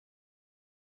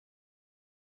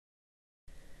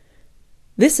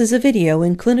This is a video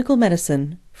in clinical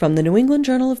medicine from the New England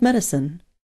Journal of Medicine.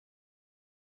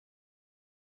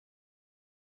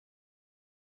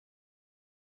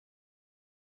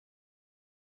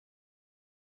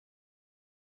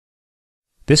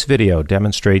 This video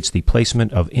demonstrates the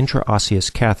placement of intraosseous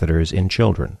catheters in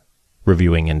children,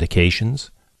 reviewing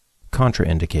indications,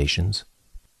 contraindications,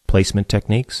 placement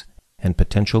techniques, and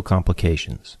potential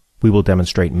complications. We will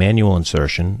demonstrate manual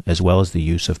insertion as well as the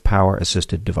use of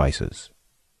power-assisted devices.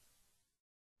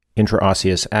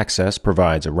 Intraosseous access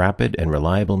provides a rapid and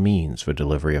reliable means for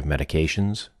delivery of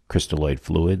medications, crystalloid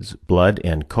fluids, blood,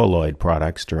 and colloid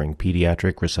products during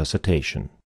pediatric resuscitation.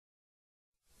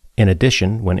 In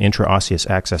addition, when intraosseous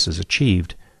access is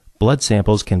achieved, blood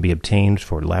samples can be obtained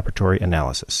for laboratory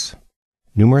analysis.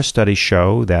 Numerous studies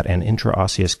show that an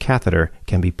intraosseous catheter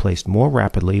can be placed more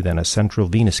rapidly than a central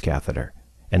venous catheter,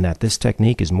 and that this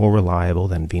technique is more reliable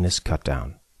than venous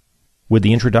cut-down. With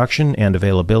the introduction and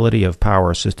availability of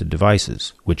power-assisted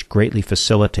devices, which greatly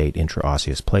facilitate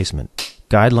intraosseous placement,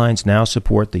 guidelines now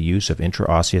support the use of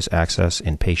intraosseous access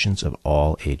in patients of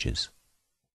all ages.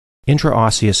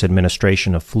 Intraosseous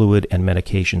administration of fluid and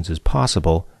medications is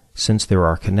possible since there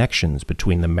are connections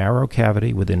between the marrow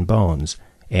cavity within bones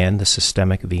and the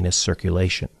systemic venous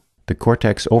circulation. The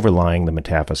cortex overlying the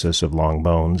metaphysis of long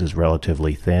bones is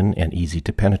relatively thin and easy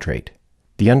to penetrate.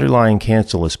 The underlying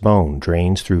cancellous bone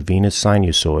drains through venous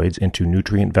sinusoids into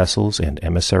nutrient vessels and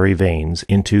emissary veins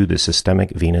into the systemic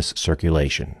venous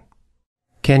circulation.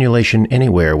 Cannulation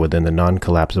anywhere within the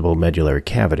non-collapsible medullary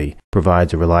cavity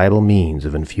provides a reliable means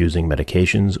of infusing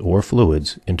medications or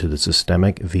fluids into the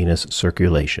systemic venous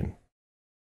circulation.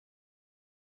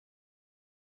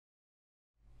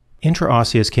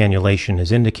 Intraosseous cannulation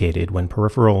is indicated when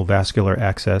peripheral vascular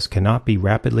access cannot be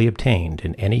rapidly obtained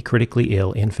in any critically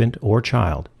ill infant or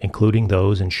child, including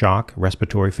those in shock,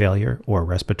 respiratory failure, or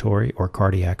respiratory or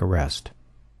cardiac arrest.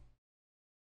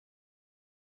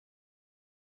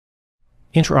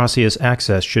 Intraosseous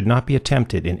access should not be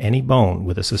attempted in any bone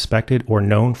with a suspected or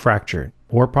known fracture,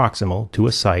 or proximal to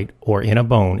a site or in a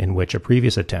bone in which a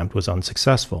previous attempt was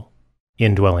unsuccessful.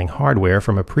 Indwelling hardware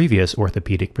from a previous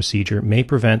orthopedic procedure may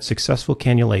prevent successful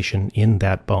cannulation in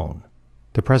that bone.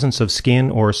 The presence of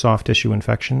skin or soft tissue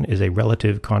infection is a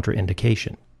relative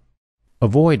contraindication.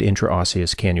 Avoid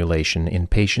intraosseous cannulation in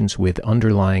patients with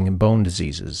underlying bone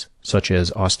diseases, such as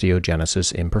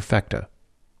osteogenesis imperfecta,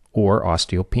 or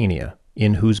osteopenia,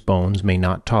 in whose bones may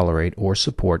not tolerate or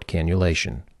support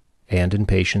cannulation, and in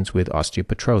patients with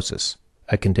osteopetrosis,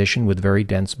 a condition with very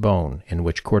dense bone in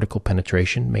which cortical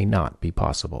penetration may not be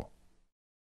possible.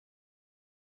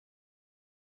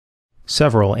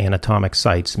 Several anatomic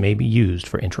sites may be used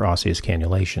for intraosseous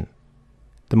cannulation.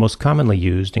 The most commonly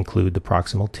used include the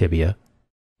proximal tibia,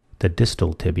 the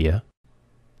distal tibia,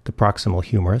 the proximal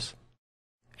humerus,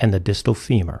 and the distal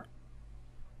femur.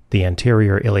 The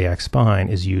anterior iliac spine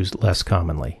is used less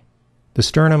commonly. The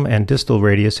sternum and distal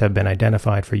radius have been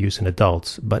identified for use in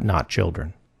adults, but not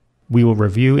children. We will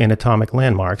review anatomic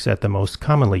landmarks at the most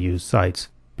commonly used sites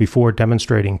before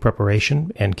demonstrating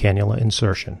preparation and cannula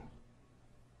insertion.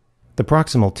 The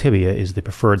proximal tibia is the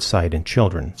preferred site in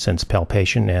children, since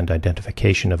palpation and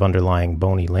identification of underlying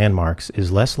bony landmarks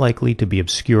is less likely to be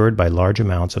obscured by large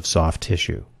amounts of soft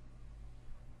tissue.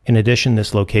 In addition,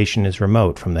 this location is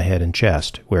remote from the head and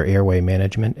chest, where airway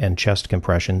management and chest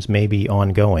compressions may be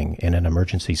ongoing in an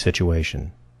emergency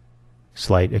situation.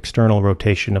 Slight external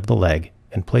rotation of the leg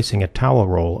and placing a towel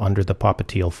roll under the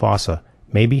popliteal fossa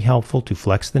may be helpful to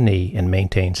flex the knee and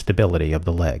maintain stability of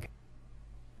the leg.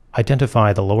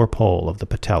 Identify the lower pole of the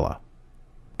patella.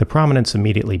 The prominence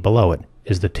immediately below it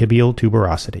is the tibial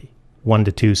tuberosity. 1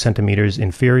 to 2 centimeters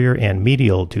inferior and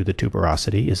medial to the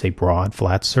tuberosity is a broad,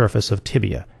 flat surface of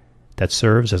tibia that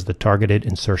serves as the targeted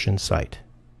insertion site.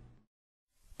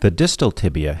 The distal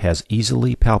tibia has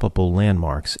easily palpable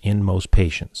landmarks in most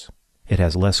patients. It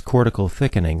has less cortical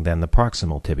thickening than the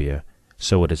proximal tibia,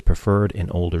 so it is preferred in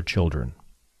older children.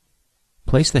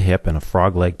 Place the hip in a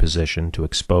frog leg position to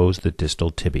expose the distal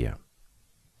tibia.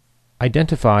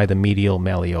 Identify the medial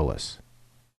malleolus.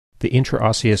 The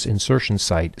intraosseous insertion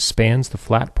site spans the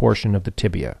flat portion of the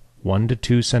tibia, 1 to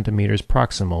 2 centimeters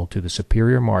proximal to the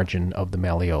superior margin of the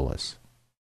malleolus.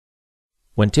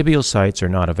 When tibial sites are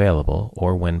not available,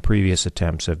 or when previous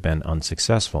attempts have been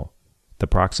unsuccessful, the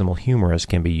proximal humerus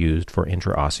can be used for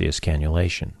intraosseous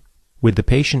cannulation. With the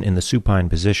patient in the supine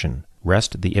position,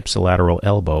 rest the ipsilateral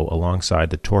elbow alongside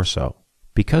the torso.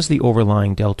 Because the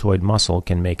overlying deltoid muscle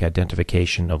can make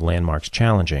identification of landmarks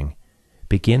challenging,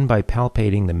 begin by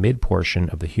palpating the mid-portion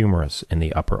of the humerus in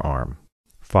the upper arm.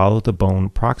 Follow the bone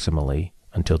proximally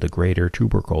until the greater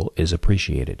tubercle is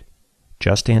appreciated.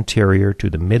 just anterior to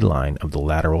the midline of the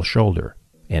lateral shoulder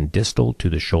and distal to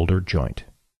the shoulder joint.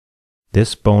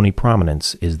 This bony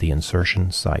prominence is the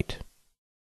insertion site.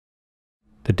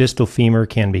 The distal femur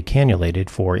can be cannulated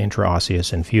for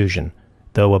intraosseous infusion,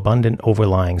 though abundant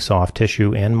overlying soft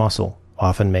tissue and muscle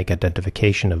often make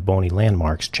identification of bony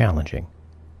landmarks challenging.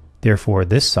 Therefore,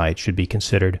 this site should be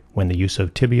considered when the use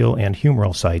of tibial and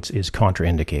humeral sites is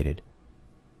contraindicated.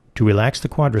 To relax the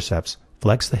quadriceps,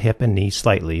 flex the hip and knee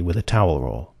slightly with a towel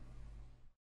roll.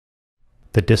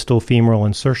 The distal femoral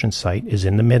insertion site is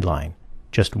in the midline,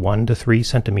 just 1 to 3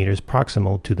 centimeters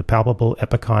proximal to the palpable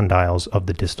epicondyles of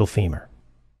the distal femur.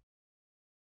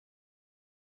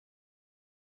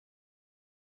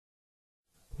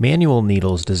 Manual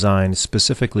needles designed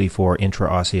specifically for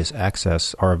intraosseous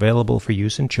access are available for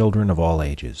use in children of all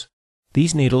ages.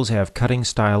 These needles have cutting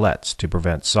stylets to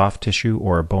prevent soft tissue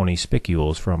or bony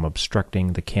spicules from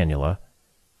obstructing the cannula,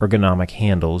 ergonomic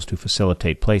handles to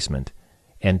facilitate placement,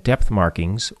 and depth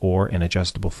markings or an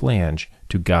adjustable flange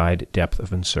to guide depth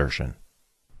of insertion.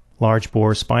 Large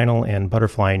bore spinal and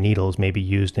butterfly needles may be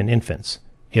used in infants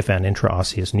if an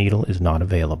intraosseous needle is not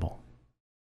available.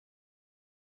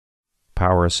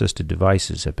 Power-assisted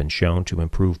devices have been shown to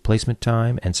improve placement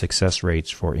time and success rates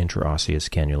for intraosseous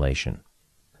cannulation.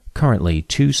 Currently,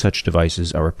 2 such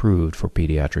devices are approved for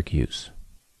pediatric use.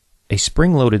 A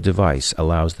spring-loaded device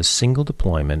allows the single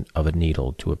deployment of a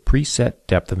needle to a preset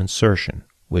depth of insertion,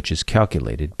 which is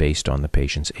calculated based on the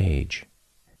patient's age.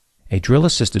 A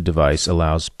drill-assisted device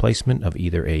allows placement of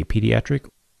either a pediatric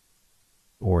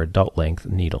or adult-length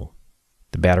needle.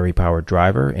 The battery-powered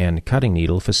driver and cutting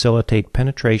needle facilitate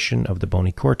penetration of the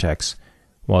bony cortex,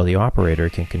 while the operator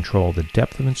can control the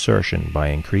depth of insertion by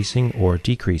increasing or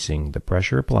decreasing the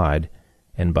pressure applied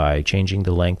and by changing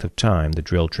the length of time the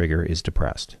drill trigger is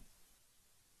depressed.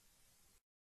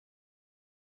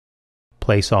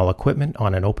 Place all equipment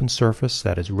on an open surface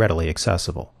that is readily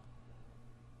accessible.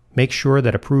 Make sure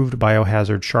that approved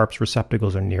biohazard sharps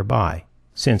receptacles are nearby,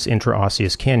 since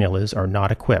intraosseous cannulas are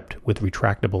not equipped with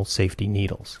retractable safety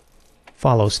needles.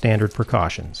 Follow standard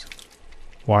precautions.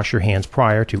 Wash your hands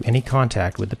prior to any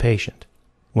contact with the patient.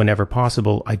 Whenever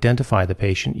possible, identify the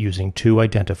patient using 2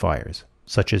 identifiers,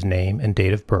 such as name and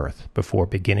date of birth, before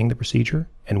beginning the procedure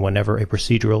and whenever a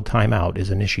procedural timeout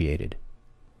is initiated.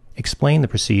 Explain the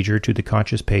procedure to the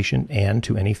conscious patient and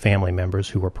to any family members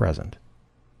who are present.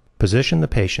 Position the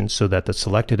patient so that the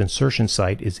selected insertion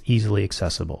site is easily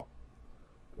accessible.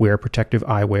 Wear protective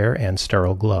eyewear and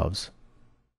sterile gloves.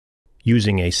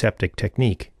 Using aseptic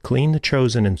technique, clean the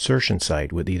chosen insertion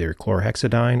site with either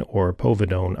chlorhexidine or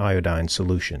povidone iodine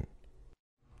solution.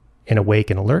 In awake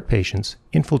and alert patients,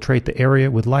 infiltrate the area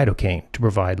with lidocaine to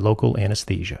provide local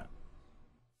anesthesia.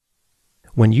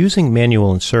 When using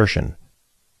manual insertion,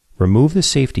 remove the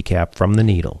safety cap from the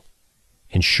needle.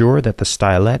 Ensure that the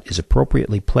stylet is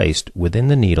appropriately placed within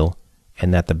the needle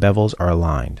and that the bevels are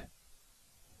aligned.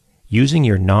 Using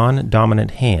your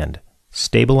non-dominant hand,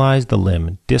 stabilize the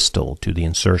limb distal to the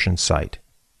insertion site.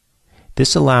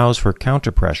 This allows for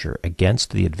counterpressure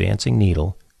against the advancing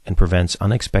needle and prevents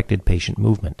unexpected patient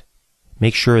movement.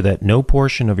 Make sure that no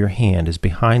portion of your hand is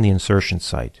behind the insertion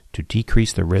site to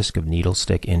decrease the risk of needle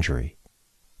stick injury.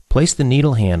 Place the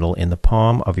needle handle in the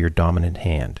palm of your dominant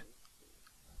hand.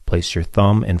 Place your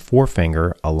thumb and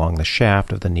forefinger along the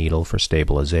shaft of the needle for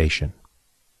stabilization.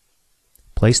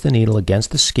 Place the needle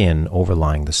against the skin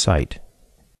overlying the site.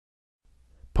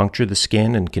 Puncture the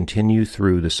skin and continue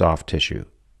through the soft tissue.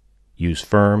 Use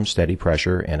firm, steady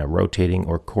pressure and a rotating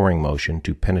or coring motion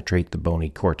to penetrate the bony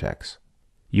cortex.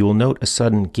 You will note a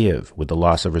sudden give with the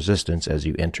loss of resistance as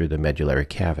you enter the medullary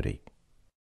cavity.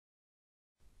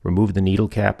 Remove the needle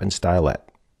cap and stylet.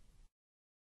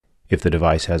 If the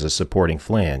device has a supporting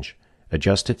flange,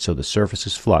 adjust it so the surface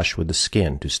is flush with the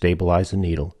skin to stabilize the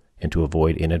needle and to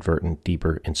avoid inadvertent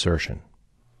deeper insertion.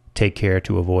 Take care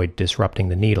to avoid disrupting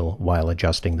the needle while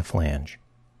adjusting the flange.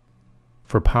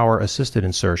 For power-assisted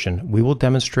insertion, we will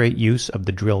demonstrate use of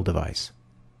the drill device.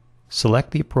 Select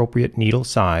the appropriate needle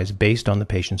size based on the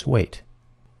patient's weight.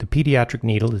 The pediatric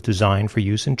needle is designed for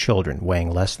use in children weighing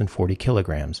less than 40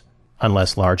 kilograms,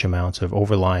 unless large amounts of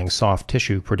overlying soft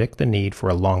tissue predict the need for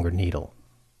a longer needle.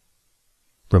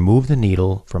 Remove the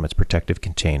needle from its protective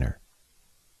container.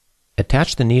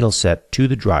 Attach the needle set to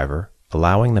the driver,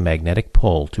 allowing the magnetic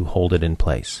pull to hold it in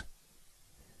place.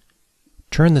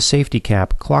 Turn the safety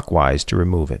cap clockwise to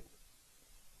remove it.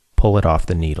 Pull it off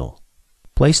the needle.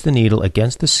 Place the needle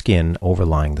against the skin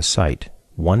overlying the site,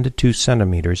 1 to 2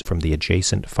 centimeters from the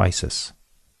adjacent physis.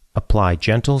 Apply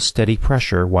gentle, steady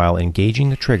pressure while engaging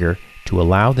the trigger to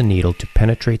allow the needle to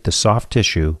penetrate the soft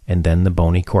tissue and then the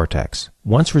bony cortex.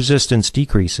 Once resistance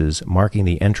decreases, marking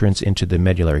the entrance into the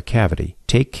medullary cavity,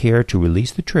 take care to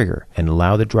release the trigger and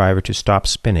allow the driver to stop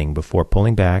spinning before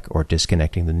pulling back or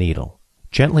disconnecting the needle.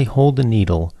 Gently hold the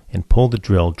needle and pull the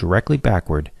drill directly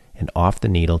backward and off the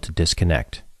needle to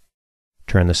disconnect.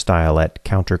 Turn the stylet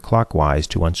counterclockwise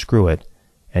to unscrew it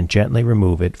and gently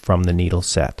remove it from the needle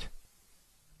set.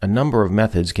 A number of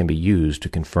methods can be used to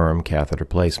confirm catheter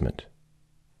placement.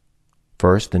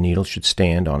 First, the needle should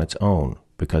stand on its own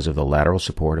because of the lateral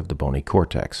support of the bony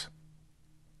cortex.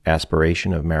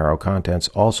 Aspiration of marrow contents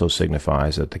also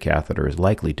signifies that the catheter is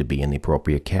likely to be in the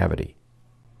appropriate cavity.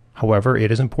 However,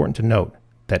 it is important to note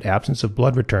that absence of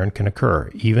blood return can occur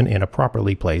even in a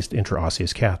properly placed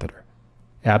intraosseous catheter.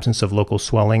 Absence of local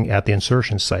swelling at the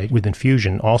insertion site with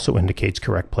infusion also indicates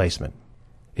correct placement.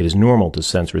 It is normal to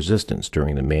sense resistance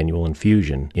during the manual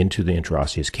infusion into the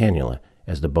intraosseous cannula,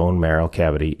 as the bone marrow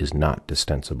cavity is not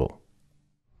distensible.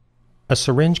 A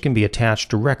syringe can be attached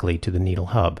directly to the needle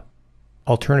hub.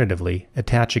 Alternatively,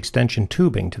 attach extension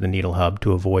tubing to the needle hub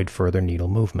to avoid further needle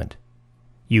movement.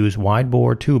 Use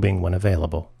wide-bore tubing when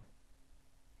available.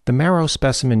 The marrow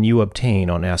specimen you obtain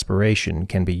on aspiration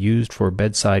can be used for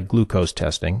bedside glucose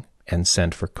testing and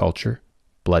sent for culture,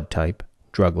 blood type,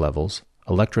 drug levels,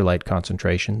 electrolyte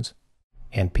concentrations,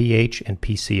 and pH and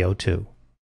PCO2.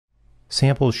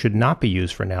 Samples should not be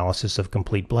used for analysis of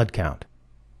complete blood count.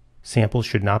 Samples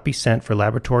should not be sent for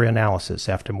laboratory analysis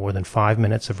after more than 5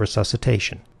 minutes of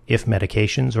resuscitation, if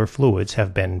medications or fluids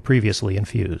have been previously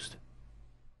infused.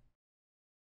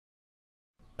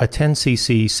 A 10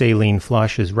 cc saline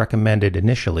flush is recommended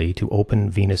initially to open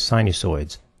venous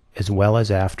sinusoids, as well as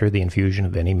after the infusion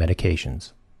of any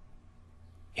medications.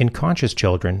 In conscious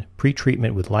children,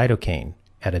 pretreatment with lidocaine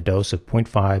at a dose of 0.5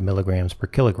 mg per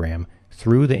kilogram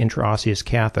through the intraosseous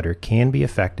catheter can be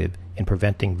effective in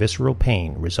preventing visceral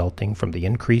pain resulting from the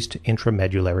increased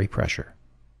intramedullary pressure.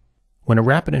 When a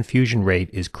rapid infusion rate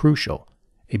is crucial,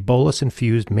 a bolus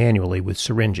infused manually with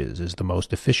syringes is the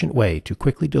most efficient way to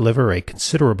quickly deliver a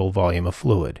considerable volume of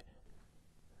fluid.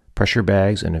 Pressure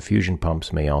bags and infusion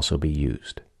pumps may also be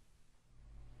used.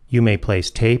 You may place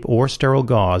tape or sterile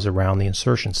gauze around the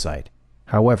insertion site.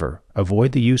 However,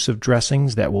 avoid the use of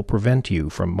dressings that will prevent you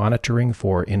from monitoring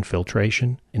for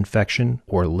infiltration, infection,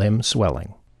 or limb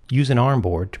swelling. Use an arm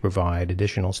board to provide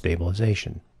additional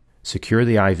stabilization. Secure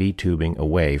the IV tubing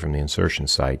away from the insertion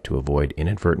site to avoid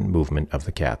inadvertent movement of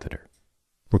the catheter.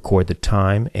 Record the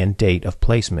time and date of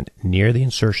placement near the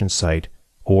insertion site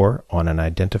or on an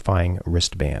identifying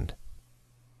wristband.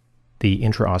 The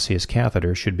intraosseous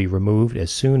catheter should be removed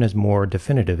as soon as more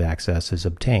definitive access is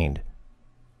obtained.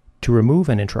 To remove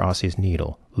an intraosseous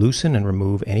needle, loosen and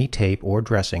remove any tape or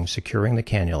dressing securing the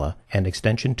cannula and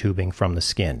extension tubing from the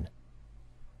skin.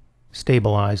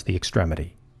 Stabilize the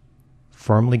extremity.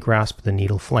 Firmly grasp the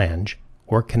needle flange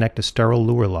or connect a sterile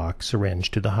luer lock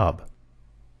syringe to the hub.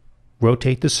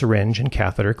 Rotate the syringe and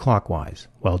catheter clockwise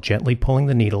while gently pulling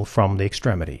the needle from the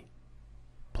extremity.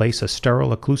 Place a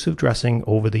sterile occlusive dressing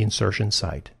over the insertion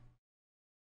site.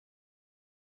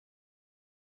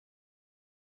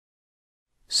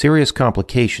 Serious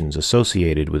complications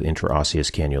associated with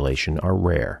intraosseous cannulation are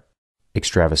rare.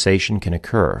 Extravasation can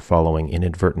occur following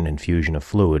inadvertent infusion of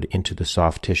fluid into the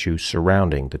soft tissue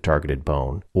surrounding the targeted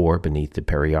bone or beneath the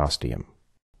periosteum.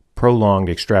 Prolonged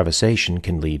extravasation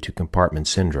can lead to compartment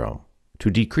syndrome. To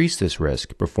decrease this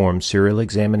risk, perform serial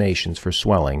examinations for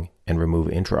swelling and remove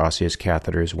intraosseous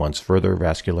catheters once further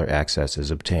vascular access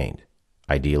is obtained,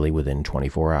 ideally within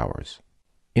 24 hours.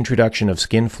 Introduction of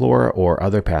skin flora or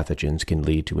other pathogens can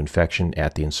lead to infection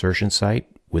at the insertion site,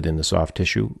 within the soft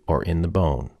tissue, or in the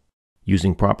bone.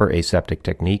 Using proper aseptic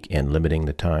technique and limiting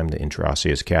the time the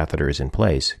intraosseous catheter is in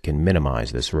place can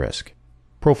minimize this risk.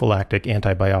 Prophylactic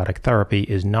antibiotic therapy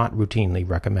is not routinely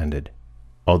recommended.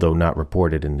 Although not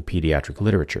reported in the pediatric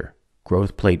literature,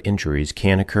 growth plate injuries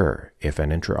can occur if an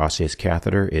intraosseous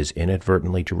catheter is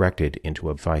inadvertently directed into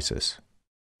a physis.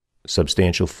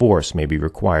 Substantial force may be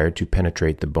required to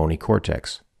penetrate the bony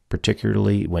cortex,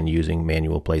 particularly when using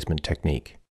manual placement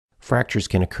technique. Fractures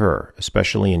can occur,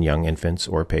 especially in young infants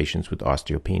or patients with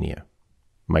osteopenia.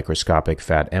 Microscopic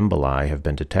fat emboli have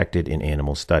been detected in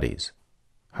animal studies.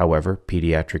 However,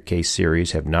 pediatric case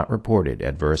series have not reported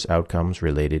adverse outcomes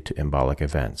related to embolic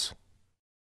events.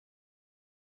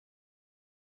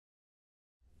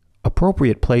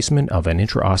 Appropriate placement of an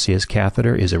intraosseous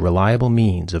catheter is a reliable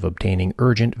means of obtaining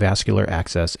urgent vascular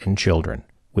access in children,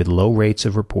 with low rates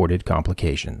of reported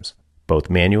complications. Both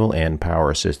manual and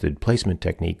power-assisted placement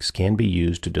techniques can be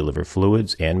used to deliver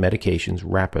fluids and medications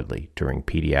rapidly during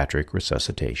pediatric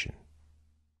resuscitation.